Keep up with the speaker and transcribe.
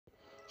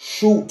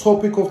Short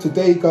topic of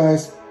today,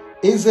 guys.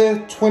 Is a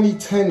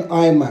 2010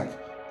 iMac,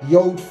 the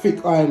old thick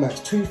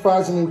iMacs,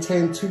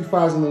 2010,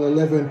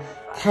 2011,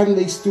 can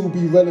they still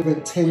be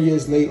relevant 10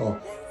 years later?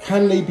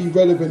 Can they be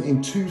relevant in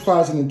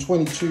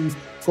 2022,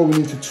 going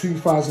into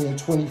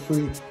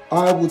 2023?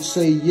 I would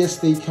say yes,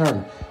 they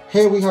can.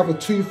 Here we have a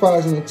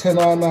 2010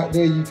 iMac.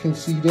 There you can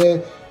see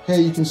there. Here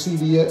you can see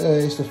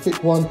it's the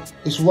thick one.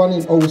 It's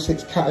running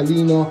 06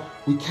 Catalina.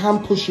 We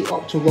can push it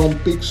up to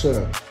run Big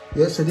Sur.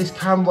 Yeah, so this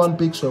can run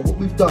Big Sur. What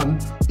we've done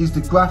is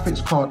the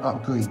graphics card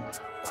upgrade.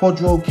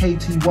 Quadro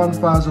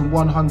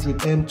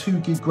KT1100M 2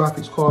 gig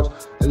graphics card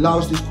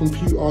allows this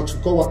computer to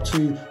go up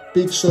to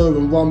Big Sur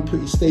and run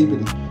pretty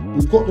stably.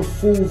 We've got the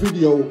full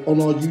video on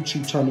our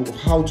YouTube channel of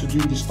how to do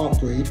this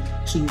upgrade,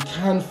 so you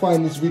can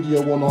find this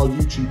video on our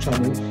YouTube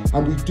channel,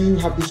 and we do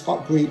have this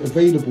upgrade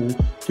available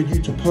for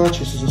you to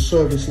purchase as a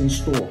service in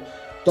store.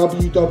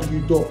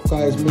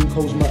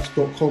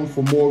 www.minkosmacs.com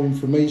for more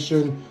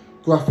information.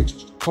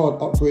 Graphics card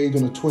upgrade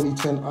on a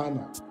 2010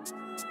 iMac.